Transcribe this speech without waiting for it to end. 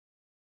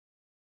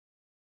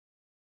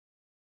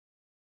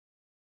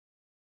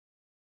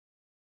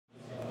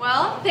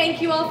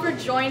Thank you all for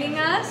joining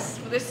us.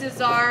 This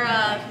is our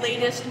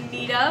latest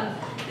meetup.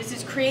 This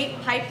is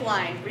Create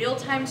Pipeline,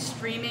 real-time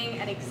streaming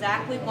and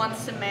exactly one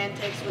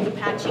semantics with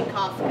Apache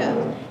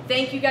Kafka.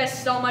 Thank you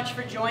guys so much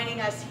for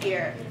joining us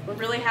here. We're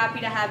really happy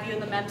to have you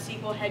in the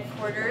MemSQL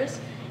headquarters.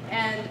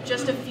 And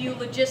just a few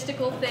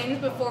logistical things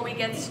before we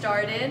get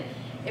started.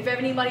 If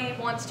anybody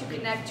wants to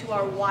connect to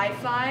our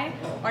Wi-Fi,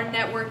 our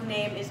network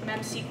name is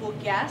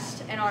MemSQL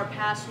Guest, and our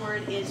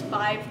password is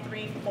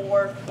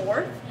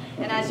 5344.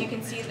 And as you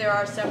can see, there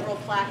are several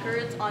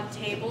placards on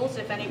tables.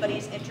 If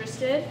anybody's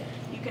interested,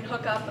 you can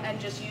hook up and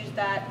just use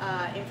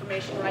that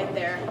information right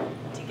there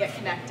to get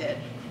connected.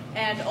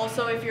 And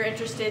also, if you're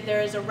interested,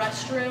 there is a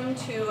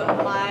restroom to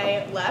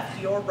my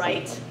left, your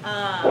right.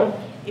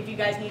 If you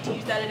guys need to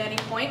use that at any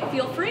point,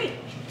 feel free.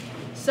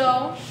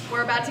 So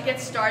we're about to get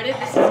started.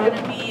 This is going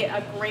to be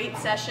a great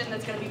session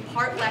that's going to be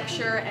part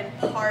lecture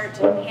and part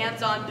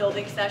hands-on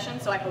building session.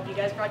 So I hope you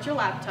guys brought your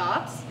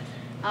laptops.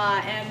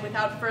 And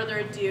without further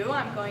ado,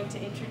 I'm going to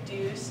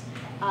introduce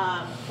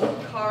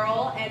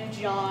Carl and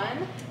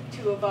John,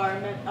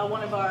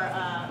 one of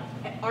our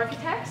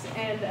architects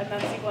and a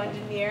MemSQL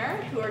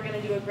engineer, who are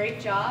going to do a great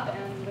job.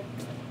 And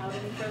without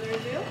any further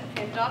ado,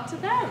 hand it off to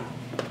them.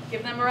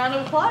 Give them a round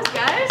of applause,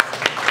 guys.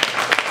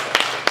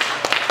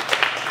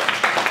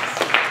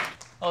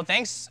 Well,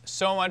 thanks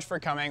so much for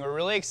coming. We're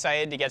really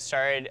excited to get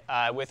started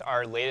with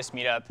our latest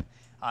meetup.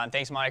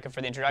 Thanks, Monica,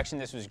 for the introduction.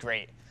 This was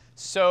great.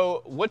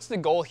 So what's the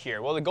goal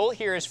here? Well, the goal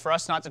here is for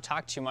us not to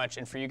talk too much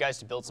and for you guys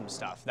to build some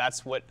stuff.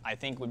 That's what I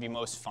think would be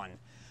most fun.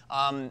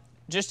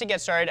 Just to get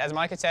started, as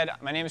Monica said,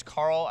 my name is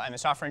Carl. I'm a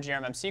software engineer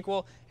at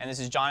MemSQL, and this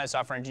is John, a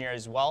software engineer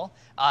as well.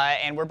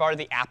 And we're part of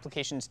the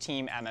applications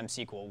team at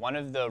MemSQL. One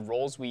of the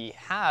roles we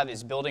have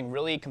is building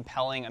really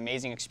compelling,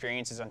 amazing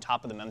experiences on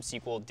top of the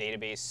MemSQL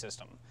database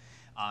system.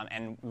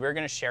 And we're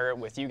going to share it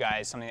with you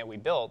guys, something that we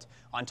built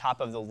on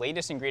top of the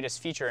latest and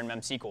greatest feature in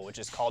MemSQL, which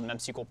is called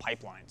MemSQL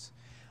Pipelines.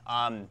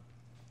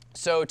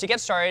 So to get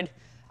started,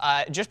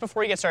 just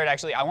before we get started,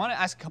 actually, I want to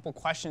ask a couple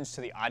questions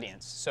to the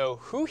audience. So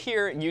who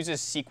here uses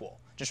SQL?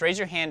 Just raise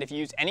your hand if you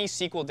use any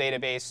SQL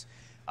database,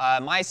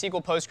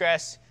 MySQL,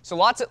 Postgres.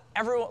 So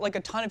a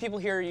ton of people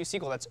here use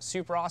SQL. That's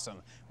super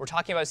awesome. We're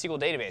talking about a SQL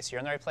database. You're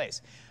in the right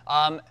place.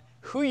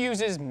 Who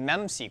uses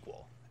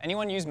MemSQL?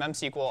 Anyone use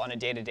MemSQL on a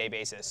day-to-day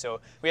basis?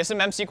 So we have some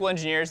MemSQL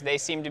engineers. They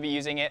seem to be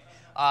using it.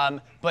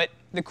 But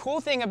the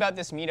cool thing about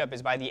this meetup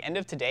is by the end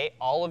of today,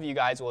 all of you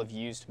guys will have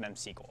used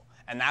MemSQL.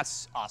 And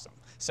that's awesome.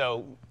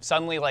 So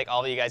suddenly,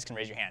 all of you guys can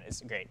raise your hand.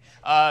 It's great.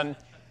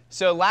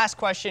 So last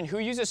question, who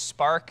uses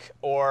Spark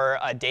or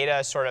a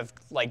data sort of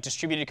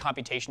distributed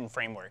computation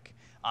framework,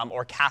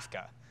 or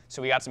Kafka?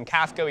 So we got some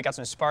Kafka, we got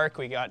some Spark,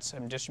 we got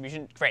some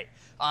distribution. Great.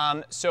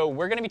 So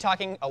we're going to be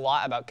talking a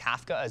lot about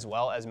Kafka as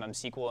well as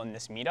MemSQL in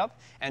this meetup.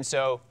 And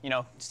so,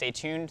 stay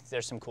tuned.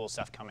 There's some cool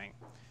stuff coming.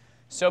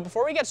 So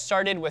before we get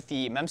started with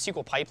the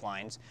MemSQL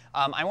pipelines,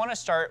 I want to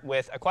start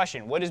with a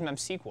question. What is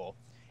MemSQL?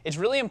 It's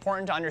really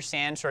important to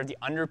understand sort of the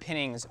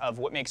underpinnings of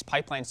what makes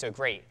pipelines so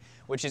great,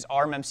 which is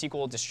our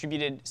MemSQL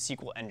distributed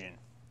SQL engine.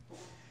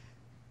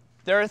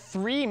 There are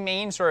three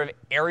main sort of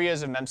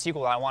areas of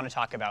MemSQL that I want to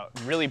talk about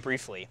really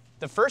briefly.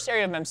 The first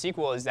area of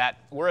MemSQL is that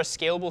we're a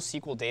scalable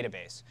SQL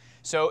database.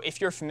 So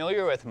if you're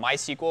familiar with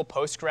MySQL,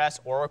 Postgres,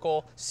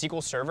 Oracle,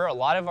 SQL Server, a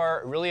lot of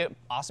our really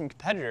awesome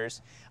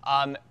competitors,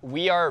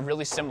 we are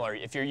really similar.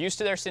 If you're used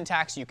to their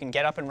syntax, you can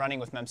get up and running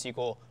with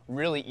MemSQL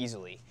really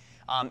easily.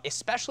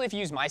 Especially if you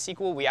use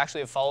MySQL, we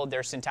actually have followed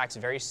their syntax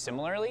very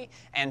similarly.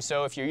 And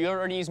so if you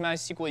already use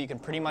MySQL, you can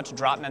pretty much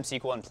drop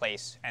MemSQL in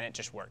place, and it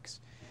just works.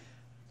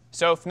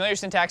 So familiar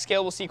syntax,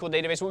 scalable SQL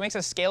database. What makes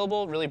us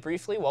scalable, really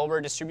briefly? Well, we're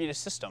a distributed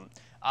system.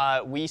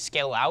 We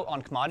scale out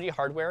on commodity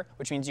hardware,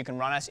 which means you can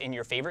run us in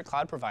your favorite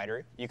cloud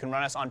provider. You can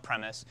run us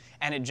on-premise.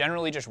 And it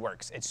generally just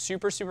works. It's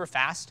super, super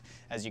fast,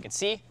 as you can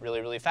see, really,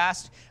 really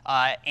fast.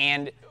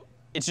 And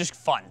it's just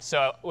fun.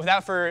 So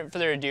without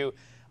further ado,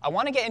 I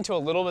want to get into a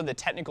little bit of the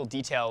technical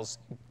details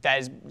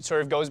that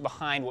sort of goes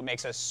behind what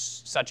makes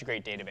us such a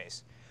great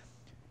database.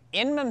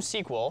 In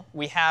MemSQL,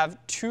 we have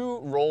two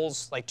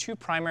roles, two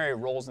primary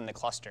roles in the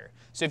cluster.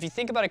 So if you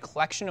think about a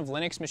collection of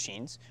Linux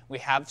machines, we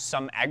have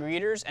some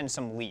aggregators and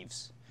some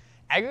leaves.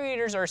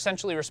 Aggregators are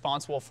essentially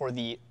responsible for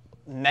the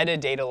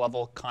metadata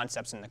level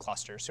concepts in the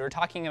cluster. So we're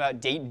talking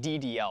about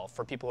DDL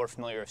for people who are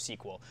familiar with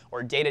SQL,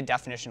 or data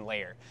definition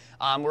layer.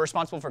 We're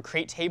responsible for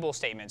create table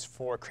statements,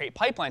 for create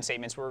pipeline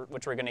statements,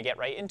 which we're going to get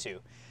right into.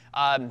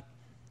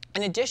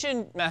 In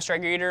addition, master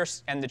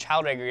aggregators and the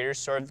child aggregators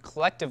sort of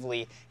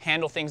collectively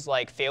handle things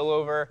like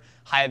failover,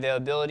 high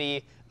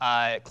availability,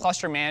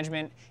 cluster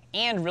management,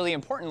 and really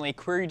importantly,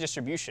 query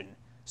distribution.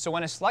 So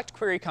when a select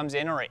query comes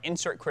in or an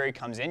insert query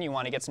comes in, you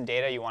want to get some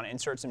data, you want to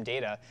insert some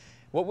data,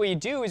 what we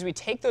do is we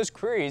take those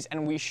queries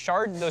and we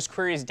shard those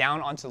queries down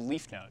onto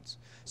leaf nodes.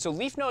 So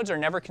leaf nodes are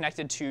never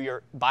connected to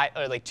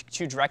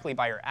directly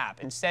by your app.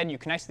 Instead, you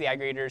connect to the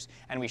aggregators,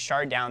 and we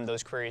shard down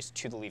those queries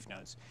to the leaf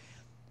nodes.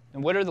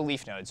 And what are the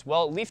leaf nodes?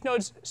 Well, leaf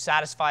nodes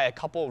satisfy a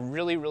couple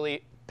really,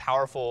 really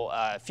powerful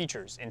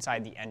features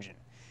inside the engine.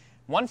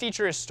 One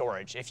feature is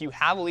storage. If you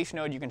have a leaf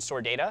node, you can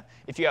store data.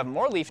 If you have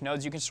more leaf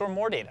nodes, you can store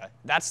more data.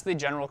 That's the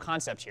general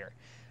concept here.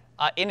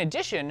 In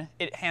addition,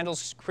 it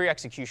handles query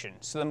execution.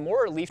 So the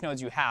more leaf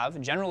nodes you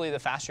have, generally the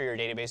faster your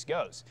database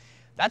goes.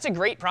 That's a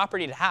great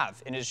property to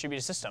have in a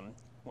distributed system.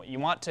 You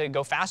want to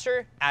go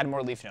faster, add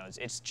more leaf nodes.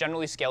 It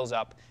generally scales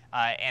up,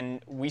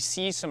 and we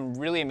see some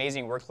really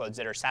amazing workloads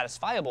that are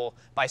satisfiable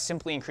by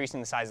simply increasing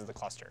the size of the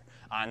cluster,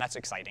 and that's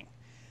exciting.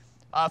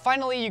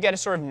 Finally, you get a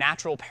sort of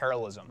natural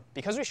parallelism.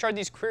 Because we shard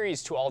these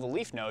queries to all the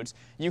leaf nodes,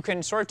 you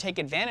can sort of take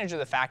advantage of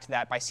the fact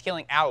that by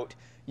scaling out,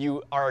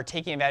 you are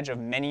taking advantage of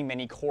many,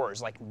 many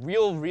cores, like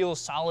real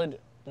solid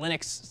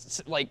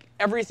Linux, like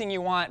everything you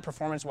want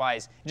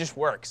performance-wise, it just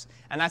works.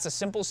 And that's a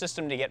simple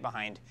system to get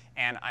behind,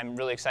 and I'm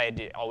really excited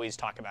to always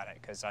talk about it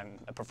because I'm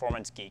a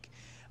performance geek.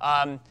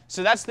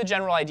 So that's the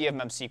general idea of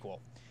MemSQL.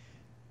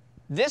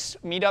 This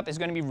meetup is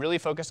going to be really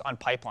focused on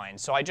pipelines,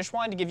 so I just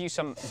wanted to give you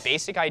some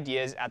basic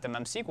ideas at the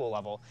MemSQL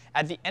level.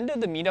 At the end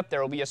of the meetup, there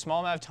will be a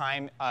small amount of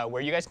time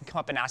where you guys can come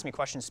up and ask me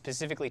questions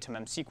specifically to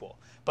MemSQL.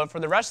 But for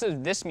the rest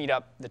of this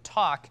meetup, the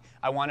talk,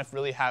 I want to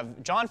really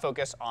have John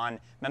focus on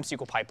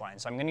MemSQL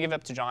pipelines. So I'm going to give it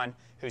up to John,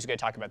 who's going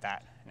to talk about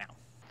that now.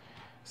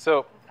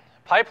 So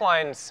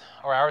pipelines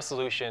are our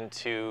solution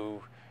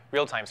to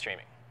real-time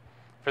streaming.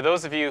 For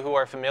those of you who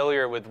are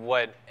familiar with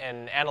what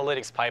an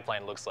analytics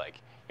pipeline looks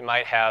like, you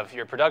might have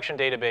your production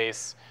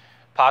database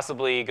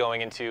possibly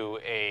going into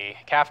a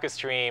Kafka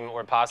stream,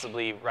 or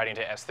possibly writing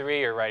to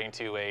S3 or writing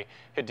to a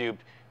Hadoop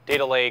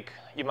data lake.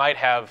 You might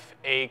have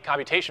a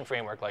computation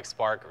framework like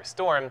Spark or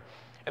Storm,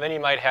 and then you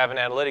might have an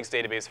analytics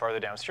database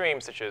farther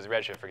downstream, such as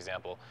Redshift, for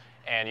example.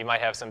 And you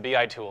might have some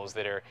BI tools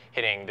that are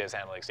hitting this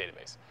analytics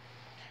database.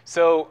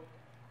 So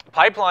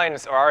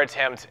pipelines are our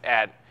attempt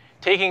at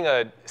taking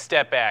a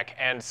step back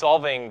and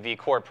solving the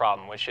core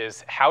problem, which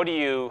is how do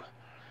you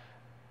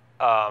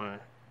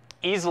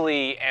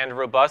easily and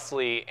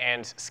robustly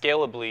and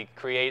scalably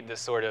create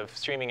this sort of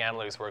streaming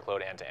analytics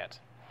workload end-to-end.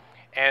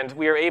 And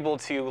we are able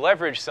to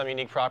leverage some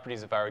unique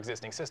properties of our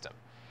existing system.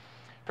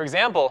 For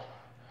example,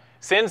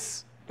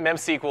 since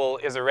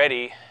MemSQL is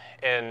already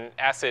an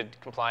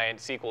ACID-compliant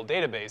SQL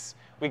database,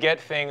 we get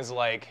things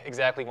like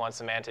exactly one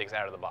semantics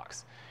out of the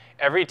box.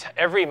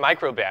 Every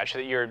micro batch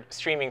that you're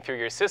streaming through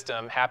your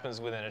system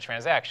happens within a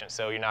transaction.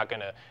 So you're not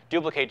going to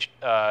duplicate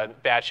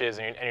batches,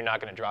 and you're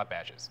not going to drop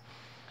batches.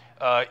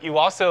 You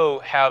also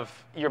have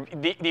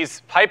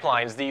these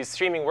pipelines, these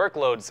streaming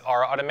workloads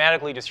are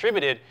automatically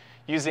distributed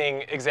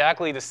using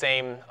exactly the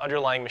same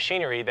underlying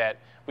machinery that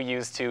we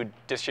use to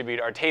distribute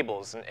our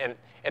tables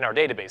in our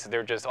database.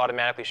 They're just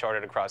automatically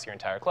sharded across your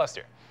entire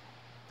cluster.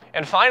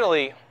 And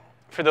finally,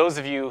 for those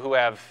of you who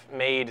have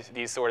made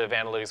these sort of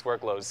analytics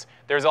workloads,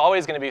 there's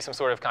always going to be some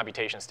sort of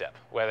computation step,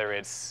 whether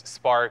it's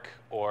Spark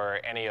or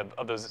any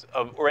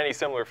or any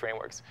similar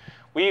frameworks.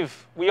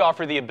 We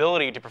offer the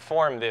ability to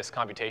perform this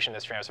computation,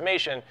 this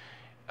transformation,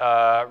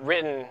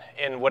 written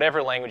in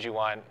whatever language you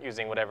want,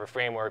 using whatever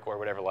framework or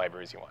whatever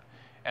libraries you want.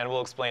 And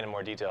we'll explain in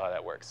more detail how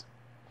that works.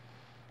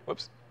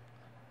 Whoops.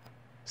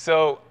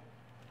 So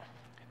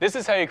this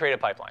is how you create a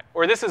pipeline,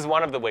 or this is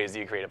one of the ways that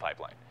you create a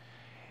pipeline.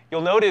 You'll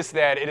notice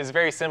that it is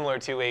very similar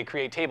to a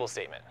create table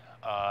statement.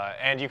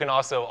 And you can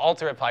also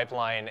alter a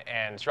pipeline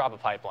and drop a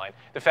pipeline.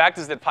 The fact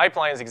is that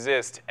pipelines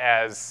exist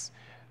as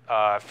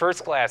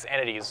first-class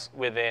entities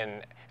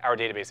within our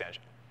database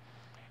engine.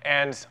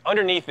 And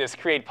underneath this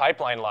create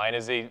pipeline line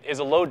is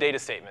a load data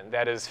statement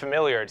that is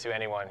familiar to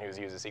anyone who's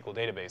used a SQL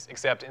database,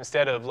 except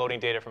instead of loading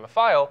data from a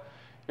file,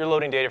 you're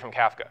loading data from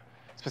Kafka,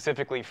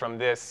 specifically from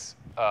this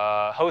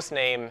host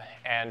name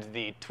and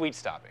the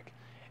tweets topic.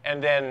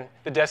 And then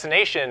the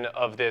destination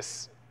of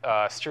this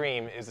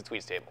stream is the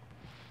tweets table.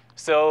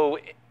 So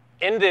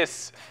in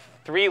this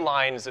 3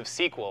 lines of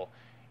SQL,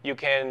 you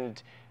can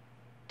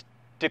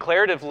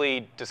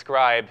declaratively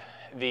describe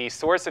the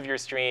source of your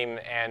stream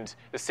and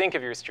the sink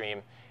of your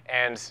stream,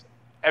 and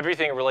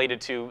everything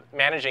related to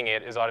managing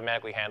it is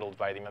automatically handled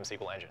by the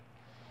MemSQL engine.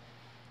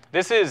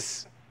 This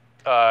is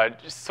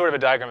just sort of a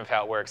diagram of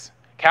how it works.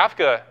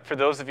 Kafka, for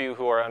those of you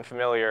who are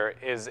unfamiliar,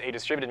 is a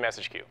distributed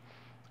message queue.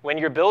 When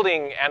you're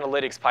building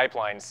analytics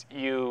pipelines,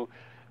 you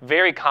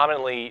very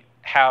commonly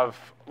have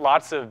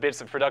lots of bits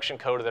of production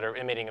code that are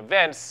emitting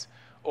events,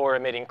 or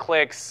emitting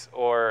clicks,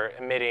 or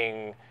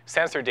emitting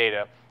sensor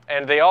data.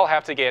 And they all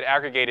have to get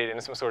aggregated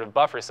in some sort of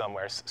buffer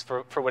somewhere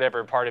for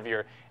whatever part of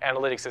your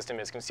analytics system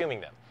is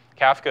consuming them.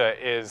 Kafka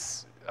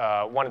is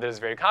one that is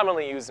very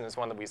commonly used, and is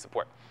one that we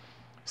support.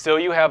 So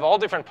you have all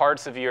different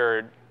parts of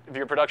your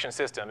production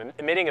system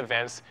emitting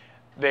events.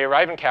 They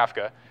arrive in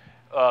Kafka,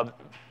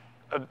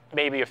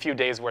 maybe a few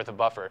days worth of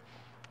buffer.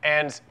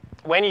 And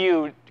when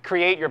you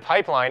create your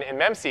pipeline in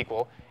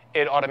MemSQL,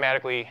 it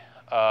automatically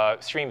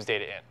streams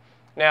data in.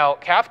 Now,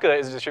 Kafka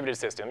is a distributed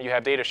system. You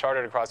have data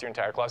sharded across your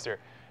entire cluster.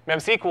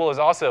 MemSQL is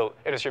also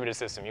a distributed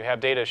system. You have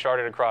data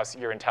sharded across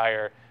your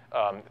entire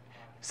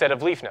set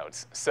of leaf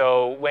nodes.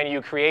 So when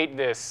you create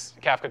this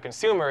Kafka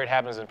consumer, it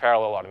happens in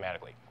parallel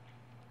automatically.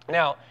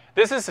 Now,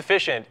 this is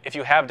sufficient if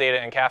you have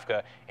data in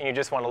Kafka and you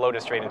just want to load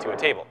it straight into a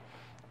table.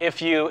 if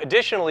you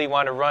additionally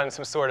want to run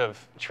some sort of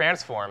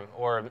transform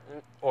or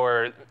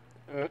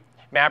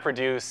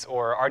MapReduce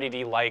or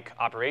RDD-like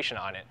operation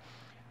on it,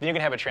 then you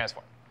can have a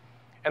transform.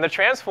 And the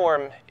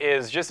transform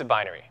is just a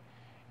binary,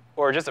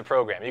 or just a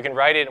program. You can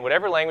write it in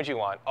whatever language you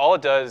want. All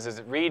it does is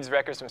it reads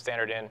records from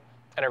standard in,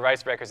 and it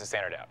writes records to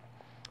standard out,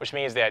 which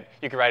means that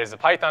you can write it as a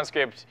Python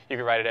script, you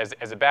can write it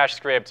as a bash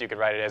script, you can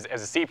write it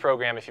as a C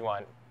program if you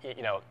want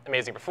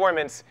amazing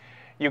performance.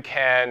 You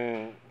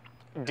can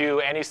do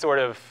any sort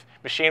of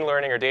machine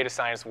learning or data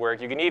science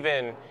work. You can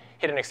even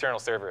hit an external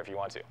server if you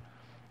want to.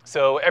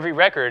 So every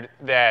record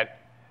that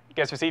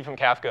gets received from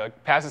Kafka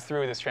passes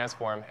through this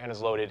transform and is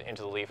loaded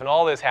into the leaf. And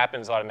all this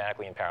happens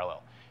automatically in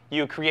parallel.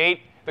 You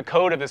create the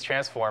code of this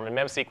transform, and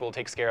MemSQL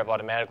takes care of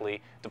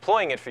automatically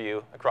deploying it for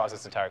you across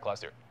this entire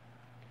cluster.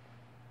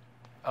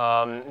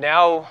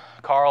 Now,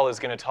 Carl is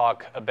going to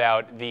talk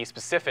about the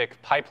specific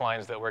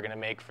pipelines that we're going to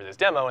make for this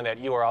demo and that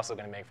you are also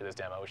going to make for this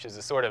demo, which is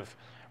a sort of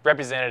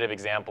representative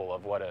example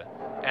of what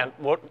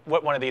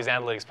one of these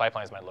analytics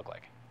pipelines might look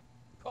like.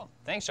 Cool.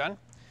 Thanks, John.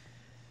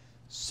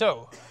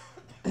 So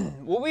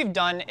what we've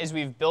done is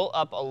we've built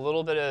up a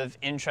little bit of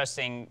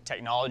interesting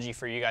technology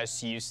for you guys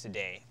to use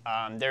today.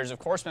 There's, of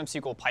course,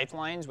 MemSQL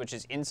pipelines, which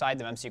is inside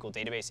the MemSQL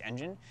database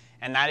engine.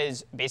 And that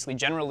is basically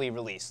generally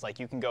released. Like,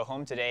 you can go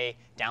home today,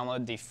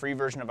 download the free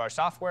version of our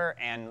software,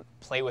 and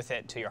play with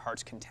it to your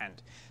heart's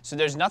content. So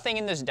there's nothing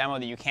in this demo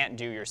that you can't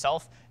do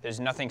yourself. There's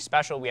nothing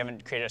special. We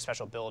haven't created a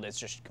special build. It's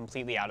just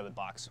completely out of the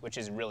box, which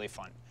is really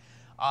fun.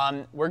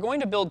 We're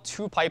going to build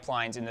 2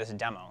 pipelines in this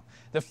demo.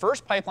 The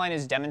first pipeline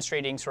is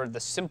demonstrating sort of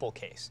the simple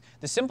case.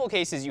 The simple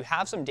case is you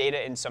have some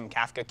data in some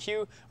Kafka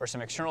queue or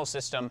some external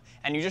system,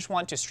 and you just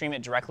want to stream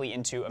it directly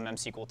into a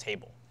MemSQL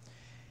table.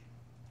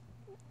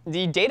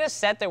 The data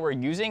set that we're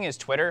using is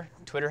Twitter.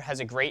 Twitter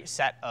has a great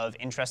set of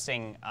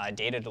interesting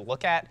data to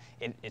look at.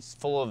 It's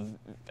full of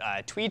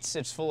tweets.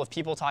 It's full of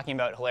people talking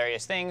about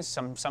hilarious things,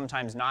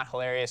 sometimes not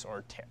hilarious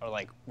or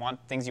like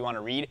things you want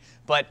to read.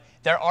 But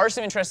there are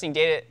some interesting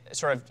data,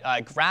 sort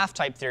of graph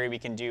type theory we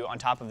can do on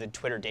top of the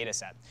Twitter data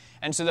set.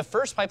 And so the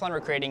first pipeline we're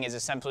creating is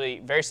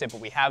essentially very simple.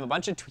 We have a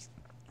bunch of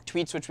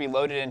tweets which we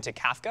loaded into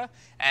Kafka,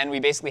 and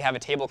we basically have a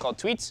table called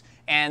tweets,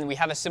 and we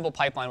have a simple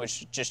pipeline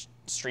which just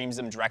streams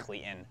them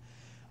directly in.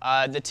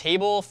 The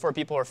table, for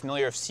people who are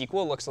familiar with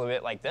SQL, looks a little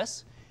bit like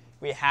this.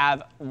 We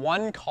have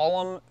one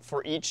column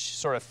for each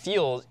sort of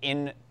field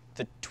in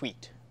the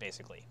tweet,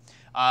 basically.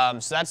 So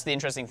that's the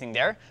interesting thing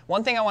there.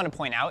 One thing I want to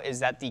point out is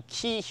that the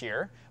key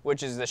here,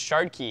 which is the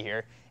shard key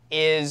here,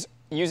 is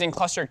using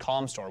clustered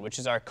column store, which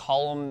is our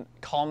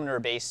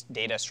columnar-based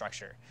data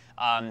structure.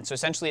 So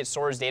essentially, it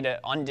stores data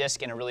on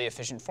disk in a really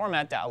efficient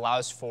format that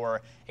allows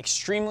for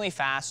extremely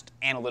fast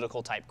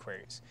analytical type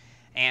queries.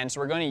 And so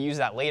we're going to use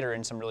that later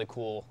in some really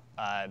cool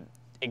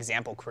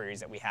example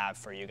queries that we have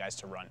for you guys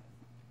to run.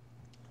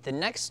 The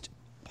next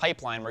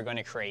pipeline we're going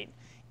to create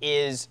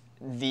is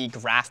the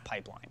graph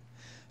pipeline.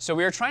 So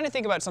we were trying to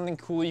think about something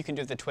cool you can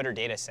do with the Twitter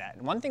data set.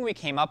 And one thing we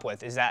came up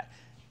with is that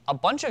a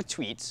bunch of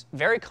tweets,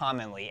 very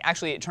commonly,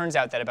 actually it turns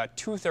out that about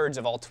 2/3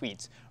 of all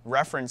tweets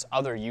reference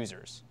other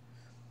users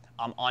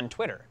on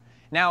Twitter.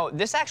 Now,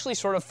 this actually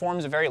sort of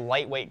forms a very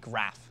lightweight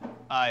graph.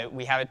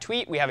 We have a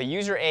tweet, we have a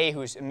user A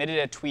who's emitted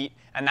a tweet,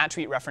 and that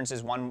tweet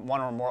references one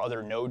or more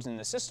other nodes in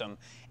the system.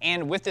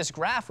 And with this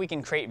graph, we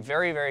can create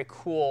very, very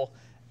cool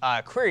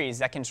queries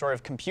that can sort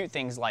of compute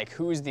things like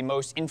who's the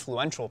most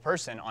influential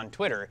person on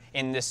Twitter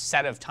in this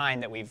set of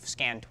time that we've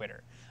scanned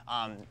Twitter,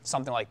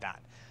 something like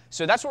that.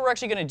 So that's what we're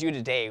actually going to do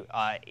today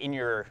in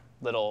your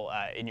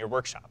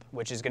workshop,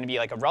 which is going to be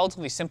like a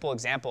relatively simple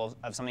example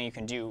of something you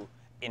can do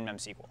in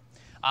MemSQL.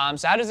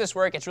 So how does this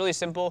work? It's really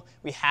simple.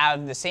 We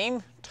have the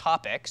same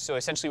topic. So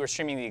essentially, we're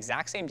streaming the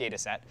exact same data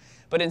set.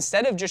 But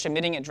instead of just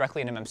emitting it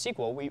directly into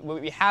MemSQL,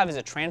 what we have is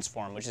a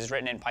transform, which is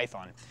written in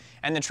Python.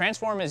 And the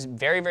transform is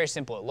very, very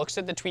simple. It looks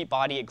at the tweet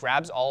body. It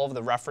grabs all of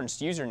the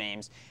referenced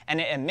usernames. And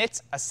it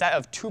emits a set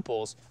of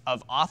tuples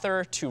of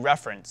author to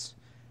reference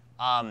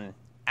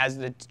as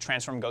the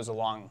transform goes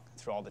along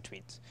through all the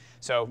tweets.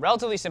 So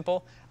relatively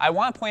simple. I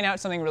want to point out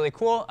something really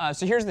cool.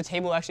 So here's the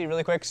table actually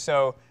really quick.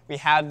 So we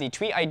have the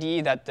tweet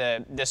ID that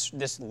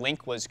this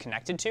link was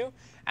connected to.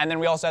 And then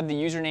we also have the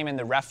username and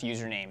the ref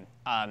username.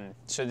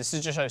 So this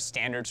is just a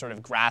standard sort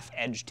of graph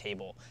edge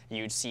table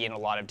you'd see in a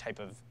lot of type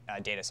of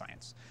data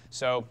science.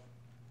 So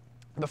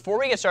before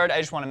we get started, I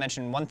just want to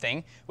mention one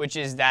thing, which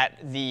is that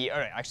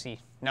actually,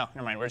 no,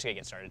 never mind. We're just going to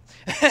get started.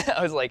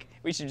 I was like,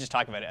 we should just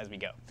talk about it as we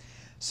go.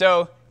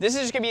 So this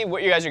is just going to be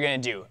what you guys are going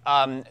to do.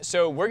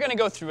 So we're going to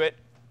go through it,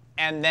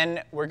 and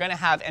then we're going to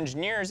have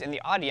engineers in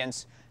the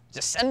audience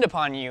descend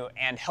upon you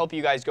and help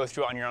you guys go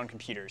through it on your own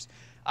computers.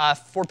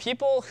 For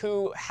people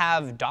who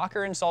have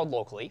Docker installed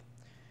locally,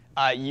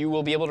 you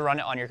will be able to run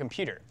it on your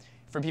computer.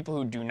 For people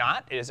who do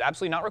not, it is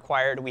absolutely not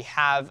required. We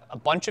have a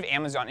bunch of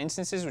Amazon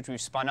instances which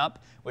we've spun up,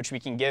 which we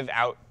can give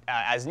out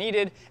as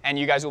needed, and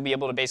you guys will be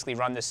able to basically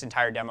run this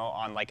entire demo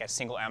on like a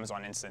single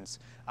Amazon instance,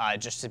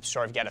 just to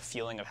sort of get a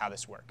feeling of how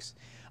this works.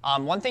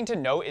 One thing to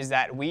note is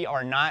that we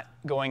are not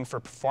going for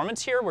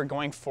performance here. We're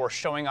going for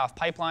showing off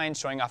pipelines,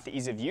 showing off the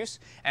ease of use.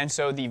 And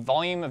so the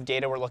volume of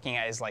data we're looking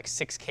at is like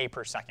 6K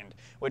per second,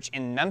 which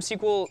in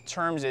MemSQL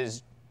terms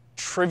is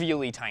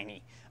trivially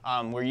tiny.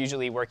 We're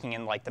usually working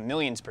in like the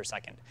millions per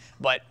second.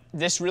 But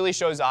this really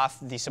shows off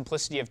the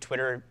simplicity of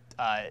Twitter,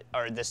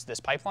 or this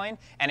pipeline,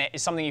 and it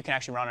is something you can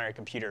actually run on your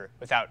computer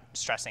without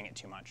stressing it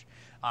too much.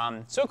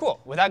 So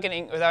cool.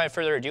 Without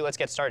further ado, let's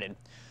get started.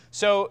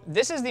 So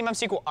this is the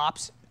MemSQL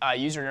Ops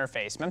user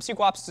interface.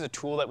 MemSQL Ops is a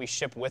tool that we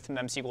ship with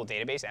MemSQL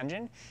Database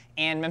Engine,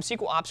 and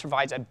MemSQL Ops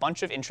provides a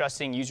bunch of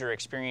interesting user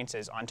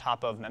experiences on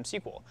top of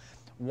MemSQL.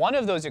 One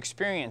of those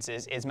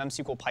experiences is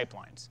MemSQL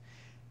pipelines.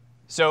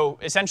 So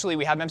essentially,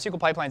 we have MemSQL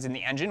pipelines in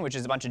the engine, which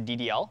is a bunch of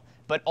DDL,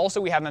 but also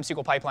we have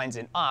MemSQL pipelines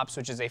in Ops,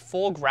 which is a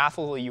full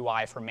graphical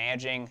UI for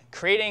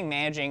creating,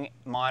 managing,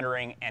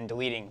 monitoring, and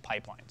deleting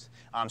pipelines,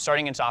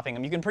 starting and stopping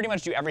them. You can pretty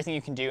much do everything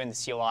you can do in the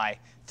CLI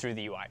through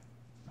the UI.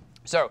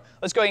 So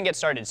let's go ahead and get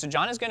started. So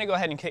John is going to go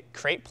ahead and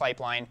create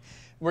pipeline.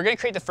 We're going to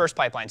create the first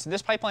pipeline. So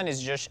this pipeline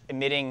is just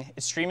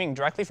it's streaming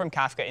directly from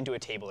Kafka into a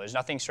table. There's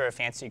nothing sort of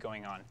fancy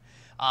going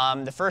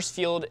on. The first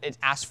field it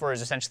asks for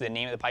is essentially the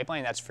name of the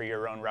pipeline. That's for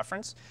your own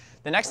reference.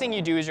 The next thing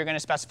you do is you're going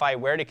to specify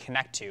where to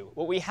connect to.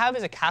 What we have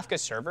is a Kafka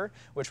server,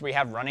 which we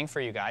have running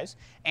for you guys.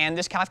 And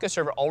this Kafka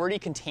server already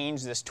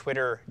contains this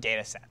Twitter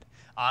data set.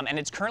 And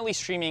it's currently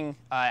streaming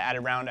at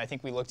around, I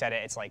think we looked at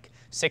it, it's like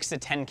 6 to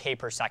 10K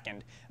per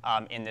second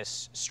in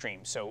this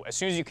stream. So as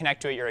soon as you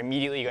connect to it, you're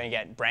immediately going to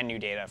get brand new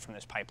data from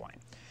this pipeline.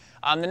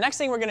 The next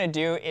thing we're going to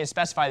do is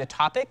specify the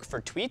topic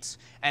for tweets.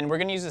 And we're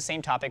going to use the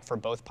same topic for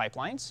both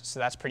pipelines. So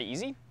that's pretty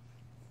easy.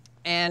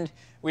 And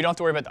we don't have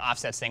to worry about the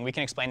offsets thing. We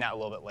can explain that a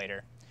little bit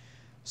later.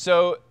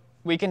 So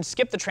we can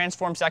skip the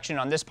transform section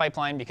on this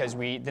pipeline because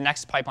the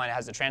next pipeline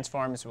has the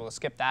transform, so we'll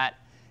skip that.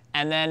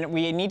 And then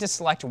we need to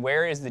select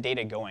where is the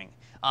data going.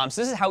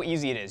 So this is how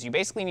easy it is. You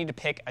basically need to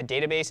pick a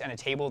database and a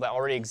table that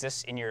already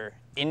exists in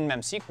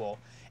MemSQL,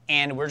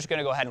 and we're just going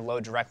to go ahead and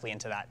load directly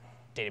into that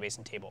database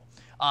and table.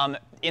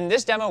 In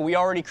this demo, we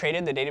already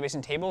created the database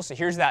and table, so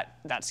here's that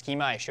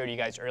schema I showed you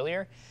guys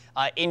earlier.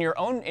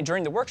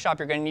 During the workshop,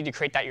 you're going to need to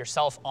create that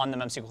yourself on the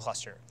MemSQL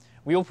cluster.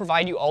 We will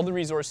provide you all the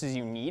resources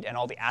you need and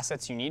all the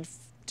assets you need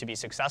to be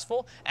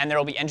successful, and there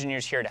will be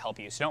engineers here to help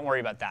you, so don't worry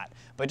about that.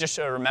 But just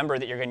remember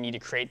that you're going to need to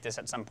create this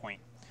at some point.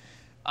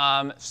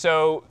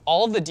 So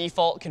all of the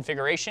default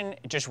configuration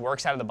just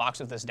works out of the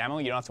box with this demo.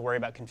 You don't have to worry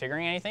about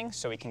configuring anything,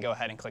 so we can go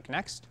ahead and click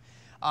Next.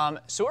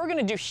 So what we're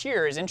going to do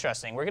here is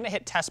interesting. We're going to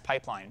hit Test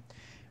Pipeline.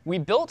 We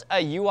built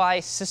a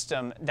UI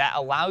system that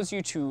allows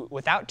you to,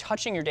 without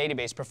touching your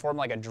database, perform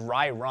like a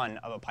dry run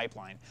of a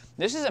pipeline.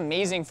 This is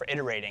amazing for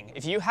iterating.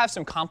 If you have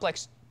some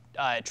complex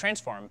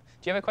transform,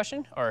 do you have a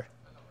question? Or,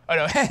 oh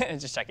no,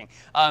 just checking.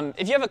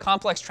 If you have a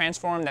complex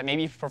transform that may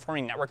be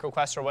performing network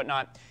requests or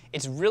whatnot,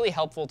 it's really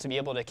helpful to be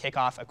able to kick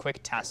off a quick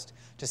test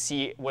to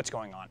see what's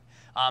going on.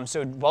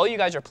 So while you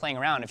guys are playing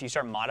around, if you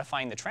start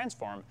modifying the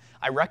transform,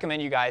 I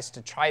recommend you guys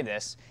to try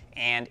this,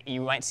 and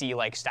you might see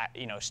like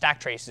stack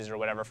traces or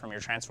whatever from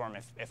your transform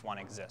if one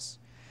exists.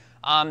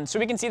 So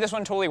we can see this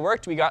one totally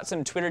worked. We got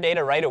some Twitter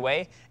data right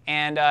away,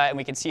 and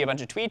we can see a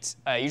bunch of tweets.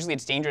 Usually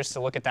it's dangerous to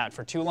look at that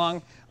for too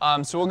long.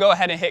 So we'll go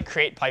ahead and hit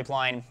Create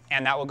Pipeline,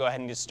 and that will go ahead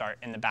and just start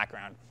in the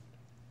background.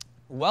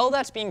 While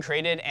that's being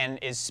created and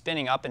is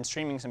spinning up and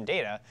streaming some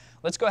data,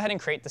 let's go ahead and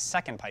create the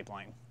second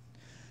pipeline.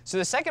 So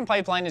the second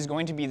pipeline is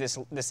going to be this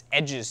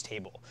edges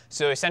table.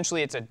 So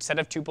essentially, it's a set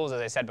of tuples,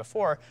 as I said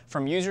before,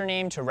 from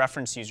username to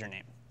reference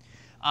username.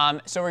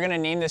 So we're going to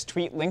name this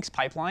tweet links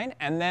pipeline,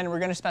 and then we're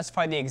going to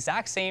specify the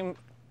exact same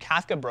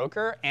Kafka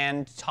broker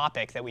and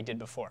topic that we did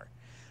before.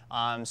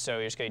 So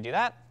you're just going to do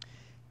that.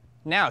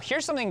 Now,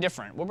 here's something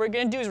different. What we're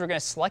going to do is we're going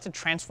to select a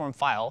transform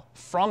file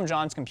from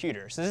John's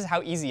computer. So this is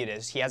how easy it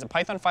is. He has a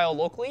Python file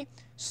locally,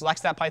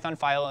 selects that Python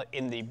file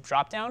in the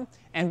dropdown,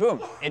 and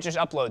boom, it just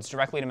uploads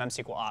directly to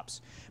MemSQL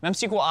Ops.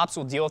 MemSQL Ops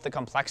will deal with the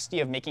complexity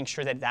of making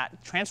sure that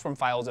that transform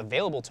file is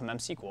available to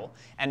MemSQL,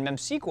 and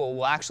MemSQL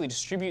will actually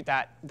distribute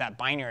that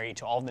binary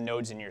to all of the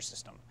nodes in your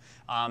system.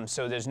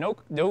 So there's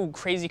no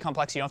crazy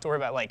complexity. You don't have to worry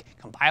about like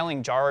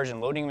compiling jars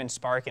and loading them in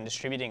Spark and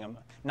distributing them.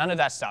 None of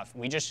that stuff.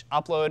 We just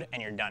upload, and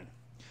you're done.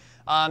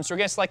 So we're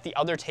going to select the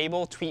other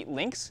table, tweet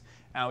links.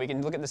 We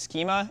can look at the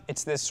schema.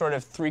 It's this sort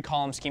of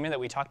 3-column schema that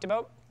we talked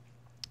about.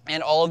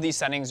 And all of these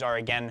settings are,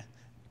 again,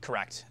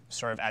 correct,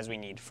 sort of as we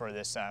need for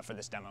this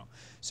demo.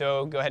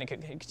 So go ahead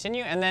and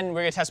continue. And then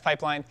we're going to test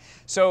pipeline.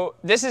 So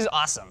this is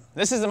awesome.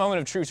 This is the moment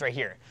of truth right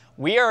here.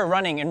 We are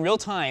running in real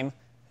time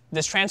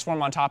this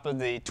transform on top of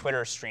the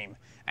Twitter stream.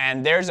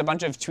 And there's a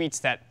bunch of tweets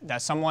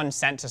that someone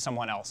sent to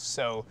someone else.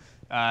 So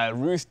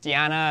Ruth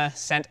Diana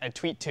sent a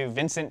tweet to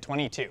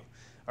Vincent22.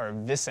 Or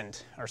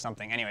Vicent or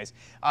something. Anyways,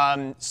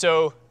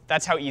 so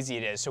that's how easy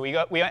it is. So we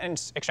went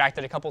and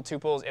extracted a couple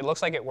tuples. It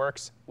looks like it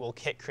works. We'll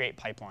hit Create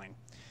Pipeline.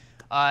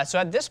 So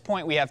at this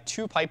point, we have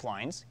 2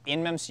 pipelines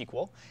in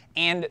MemSQL,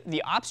 and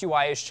the ops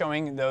UI is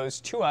showing those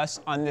to us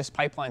on this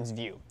pipelines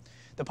view.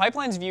 The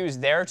pipelines view is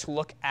there to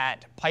look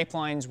at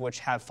pipelines which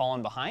have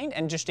fallen behind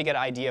and just to get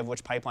an idea of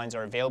which pipelines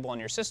are available in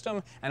your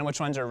system and which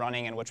ones are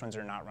running and which ones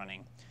are not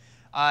running.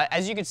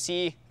 As you can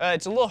see,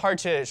 it's a little hard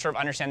to sort of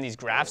understand these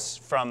graphs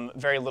from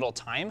very little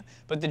time,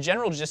 but the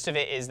general gist of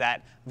it is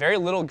that very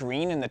little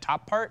green in the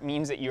top part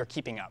means that you're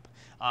keeping up.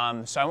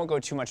 So I won't go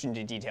too much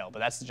into detail, but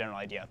that's the general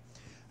idea.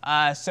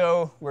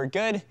 So we're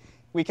good.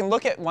 We can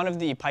look at one of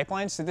the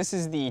pipelines. So this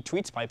is the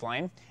tweets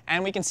pipeline,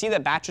 and we can see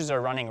that batches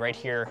are running right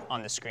here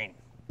on the screen.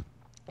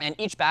 And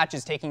each batch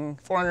is taking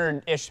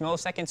 400-ish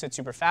milliseconds, so it's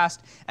super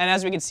fast. And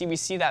as we can see, we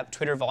see that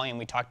Twitter volume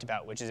we talked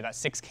about, which is about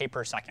 6K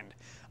per second.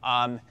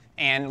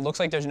 And it looks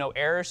like there's no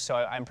errors, so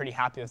I'm pretty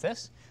happy with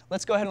this.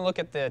 Let's go ahead and look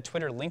at the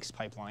Twitter links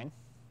pipeline.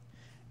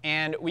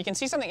 And we can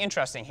see something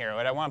interesting here,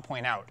 what I want to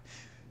point out,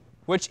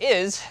 which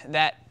is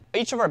that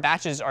each of our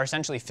batches are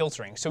essentially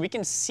filtering. So we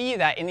can see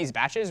that in these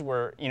batches,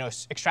 we're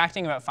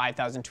extracting about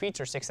 5,000 tweets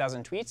or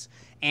 6,000 tweets,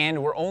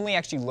 and we're only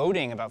actually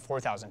loading about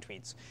 4,000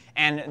 tweets.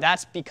 And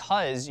that's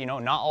because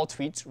not all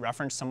tweets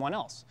reference someone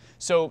else.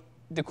 So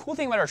the cool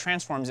thing about our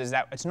transforms is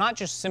that it's not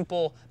just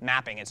simple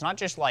mapping. It's not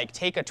just like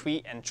take a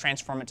tweet and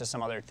transform it to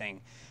some other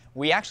thing.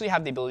 We actually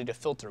have the ability to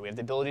filter. We have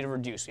the ability to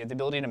reduce. We have the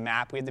ability to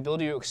map. We have the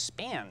ability to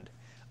expand.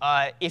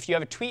 If you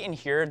have a tweet in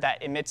here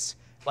that emits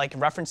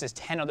references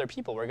 10 other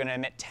people, we're going to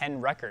emit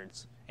 10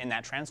 records in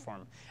that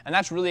transform. And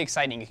that's really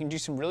exciting. You can do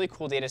some really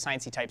cool data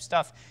sciencey type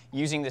stuff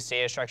using this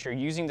data structure,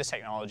 using this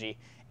technology,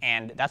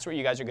 and that's what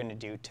you guys are going to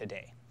do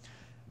today.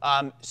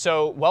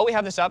 So while we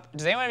have this up,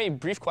 does anyone have any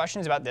brief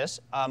questions about this?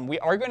 We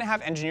are going to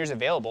have engineers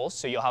available,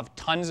 so you'll have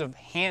tons of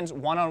hands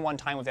one-on-one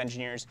time with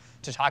engineers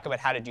to talk about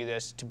how to do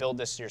this, to build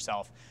this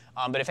yourself.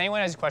 But if anyone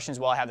has questions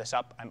while I have this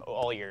up, I'm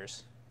all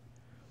ears.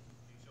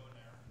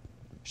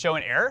 Show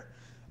an error?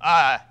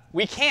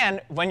 We can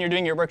when you're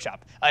doing your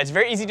workshop. It's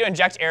very easy to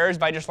inject errors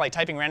by just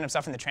typing random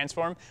stuff in the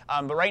transform.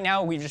 But right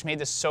now, we've just made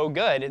this so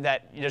good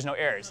that there's no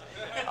errors.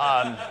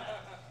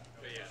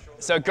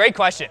 So great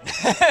question.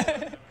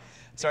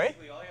 Sorry?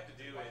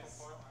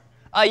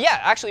 Yeah,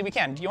 actually, we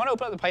can. Do you want to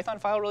open up the Python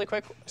file really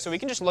quick? So we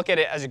can just look at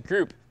it as a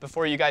group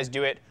before you guys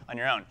do it on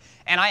your own.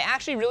 And I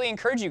actually really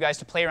encourage you guys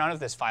to play around with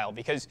this file,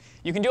 because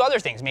you can do other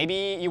things.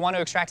 Maybe you want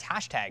to extract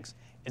hashtags.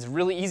 It's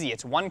really easy.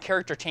 It's one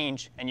character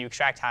change, and you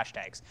extract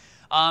hashtags.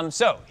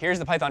 So here's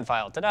the Python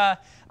file.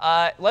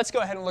 Ta-da! Let's go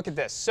ahead and look at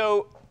this.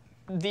 So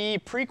the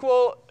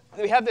prequel,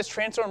 we have this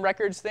transform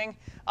records thing.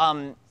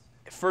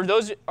 For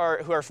those who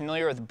are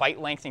familiar with byte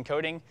length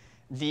encoding,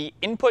 the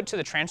input to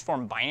the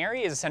transform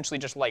binary is essentially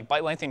just like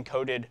byte length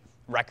encoded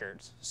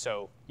records.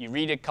 So you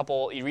read a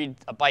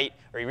byte,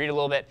 or you read a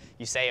little bit,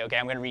 you say, OK,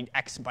 I'm going to read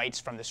X bytes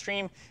from the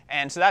stream.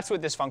 And so that's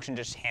what this function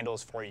just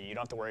handles for you. You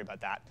don't have to worry about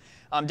that.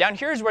 Down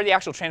here is where the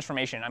actual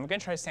transformation. I'm going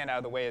to try to stand out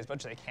of the way as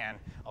much as I can.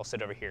 I'll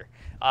sit over here.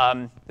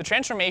 The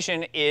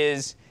transformation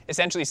is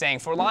essentially saying,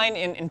 for line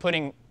in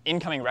inputting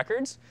incoming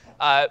records,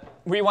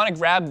 we want to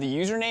grab the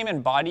username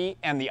and body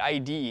and the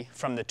ID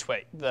from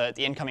the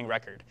incoming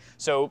record.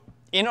 So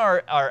in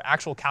our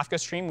actual Kafka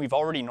stream, we've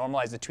already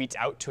normalized the tweets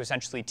out to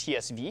essentially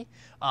TSV,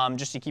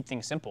 just to keep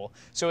things simple.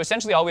 So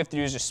essentially, all we have to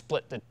do is just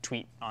split the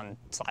tweet on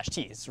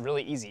 /t. It's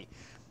really easy.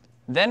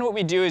 Then what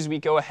we do is we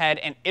go ahead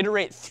and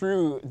iterate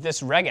through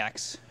this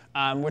regex,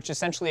 which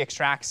essentially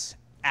extracts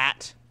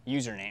at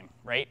username,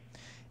 right?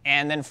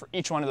 And then for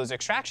each one of those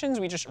extractions,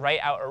 we just write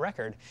out a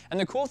record. And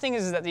the cool thing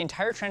is that the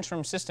entire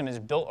transform system is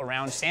built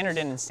around standard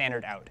in and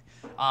standard out.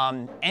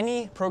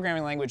 Any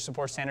programming language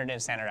supports standard in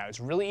and standard out. It's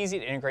really easy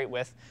to integrate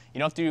with. You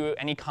don't have to do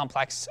any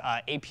complex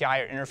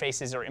API or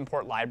interfaces or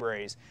import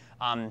libraries.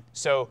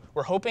 So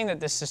we're hoping that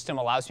this system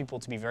allows people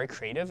to be very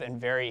creative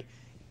and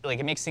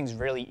it makes things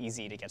really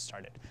easy to get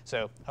started.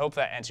 So I hope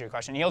that answers your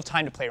question. You'll have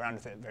time to play around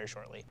with it very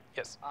shortly.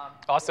 Yes.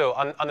 Also,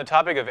 on the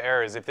topic of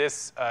errors, if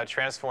this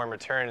transform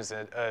returns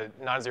a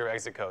non-zero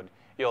exit code,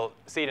 you'll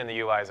see it in the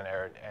UI as an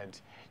error,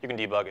 and you can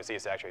debug it, see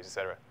its stack trace, et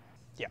cetera.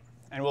 Yeah.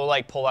 And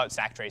we'll pull out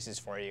stack traces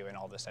for you and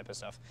all this type of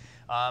stuff.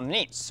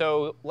 Neat.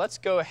 So let's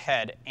go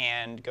ahead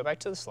and go back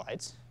to the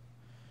slides.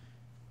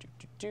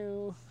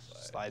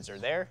 Slides are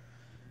there.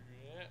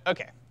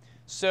 OK.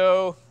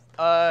 So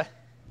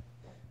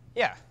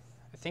yeah.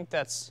 I think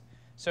that's,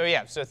 so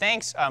yeah, so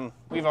thanks.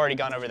 We've already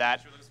gone over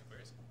that.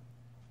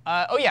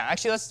 Oh yeah,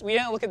 actually, we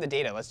didn't look at the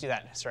data. Let's do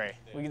that. Sorry,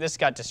 this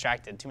got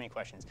distracted. Too many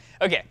questions.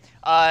 OK,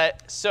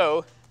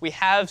 so we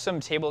have some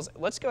tables.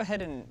 Let's go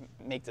ahead and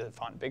make the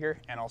font bigger.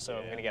 And also,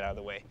 I'm going to get out of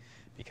the way,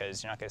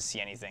 because you're not going to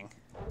see anything.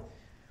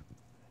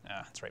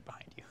 It's right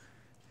behind you.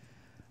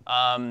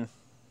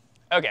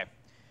 OK,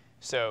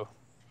 so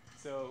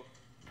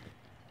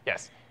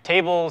yes,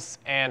 tables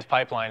and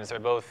pipelines are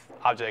both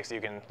objects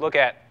you can look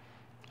at.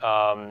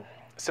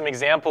 Some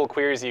example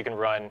queries you can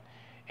run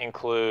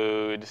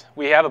include,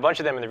 we have a bunch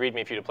of them in the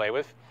README for you to play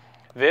with.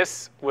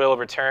 This will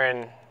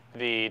return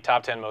the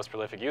top 10 most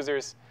prolific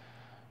users.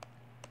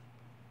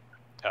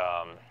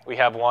 We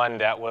have one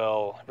that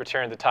will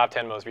return the top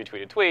 10 most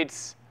retweeted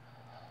tweets.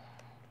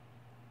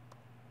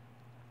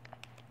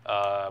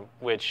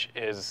 which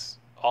is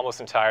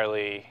almost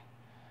entirely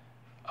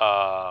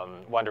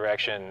One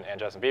Direction and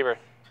Justin Bieber.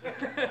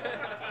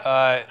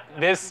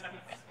 This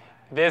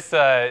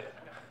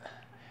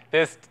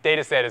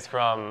data set is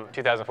from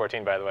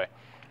 2014, by the way.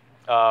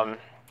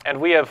 And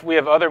we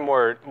have other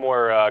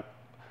more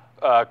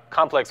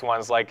complex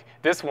ones, like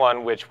this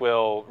one, which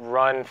will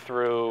run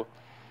through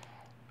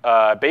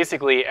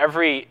basically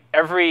every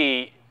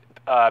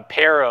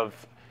pair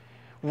of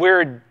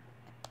weird.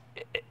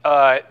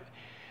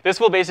 This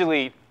will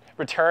basically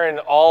return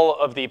all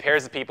of the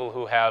pairs of people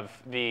who have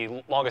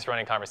the longest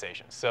running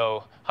conversations.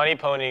 So honey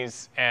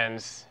ponies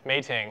and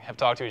mating have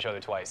talked to each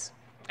other twice.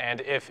 And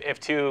if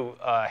two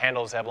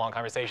handles have long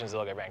conversations,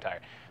 they'll get ranked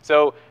higher.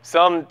 So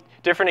some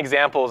different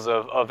examples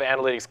of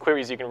analytics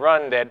queries you can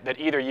run that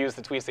either use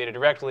the tweet's data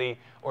directly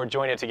or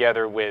join it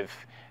together with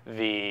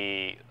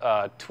the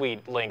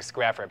tweet links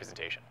graph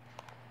representation.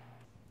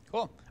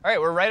 Cool. All right,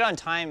 we're right on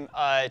time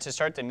to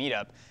start the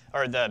meetup,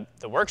 or the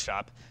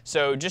workshop.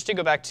 So just to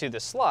go back to the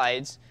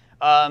slides,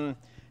 so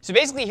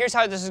basically here's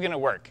how this is going to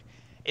work.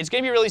 It's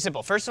going to be really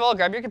simple. First of all,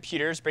 grab your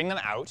computers, bring them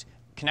out,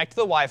 connect to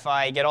the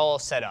Wi-Fi, get all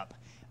set up.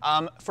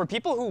 For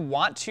people who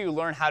want to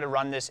learn how to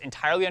run this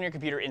entirely on your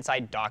computer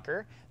inside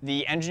Docker,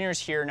 the engineers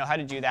here know how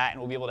to do that and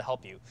will be able to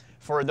help you.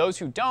 For those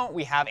who don't,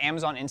 we have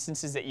Amazon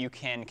instances that you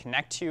can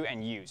connect to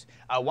and use.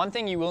 One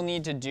thing you will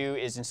need to do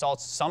is install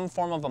some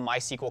form of a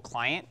MySQL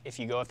client. If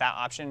you go with that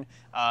option,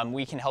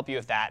 we can help you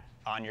with that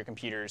on your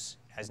computers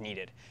as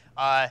needed.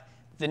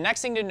 The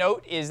next thing to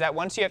note is that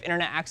once you have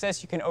internet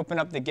access, you can open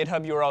up the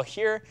GitHub URL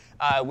here,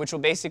 which will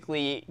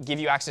basically give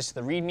you access to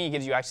the README,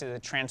 gives you access to the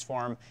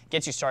transform,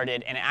 gets you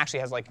started, and it actually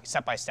has like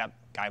step-by-step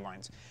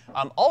guidelines.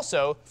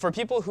 Also, for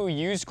people who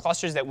use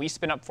clusters that we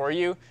spin up for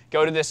you,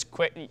 go to this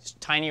quick,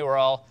 tiny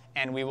URL,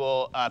 and we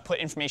will put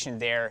information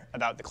there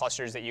about the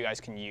clusters that you guys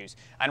can use.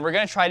 And we're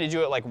going to try to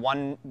do it like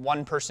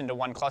one person to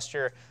one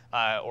cluster,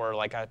 or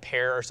like a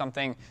pair or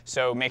something.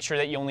 So make sure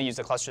that you only use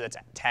the cluster that's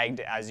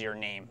tagged as your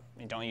name.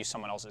 You don't use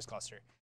someone else's cluster.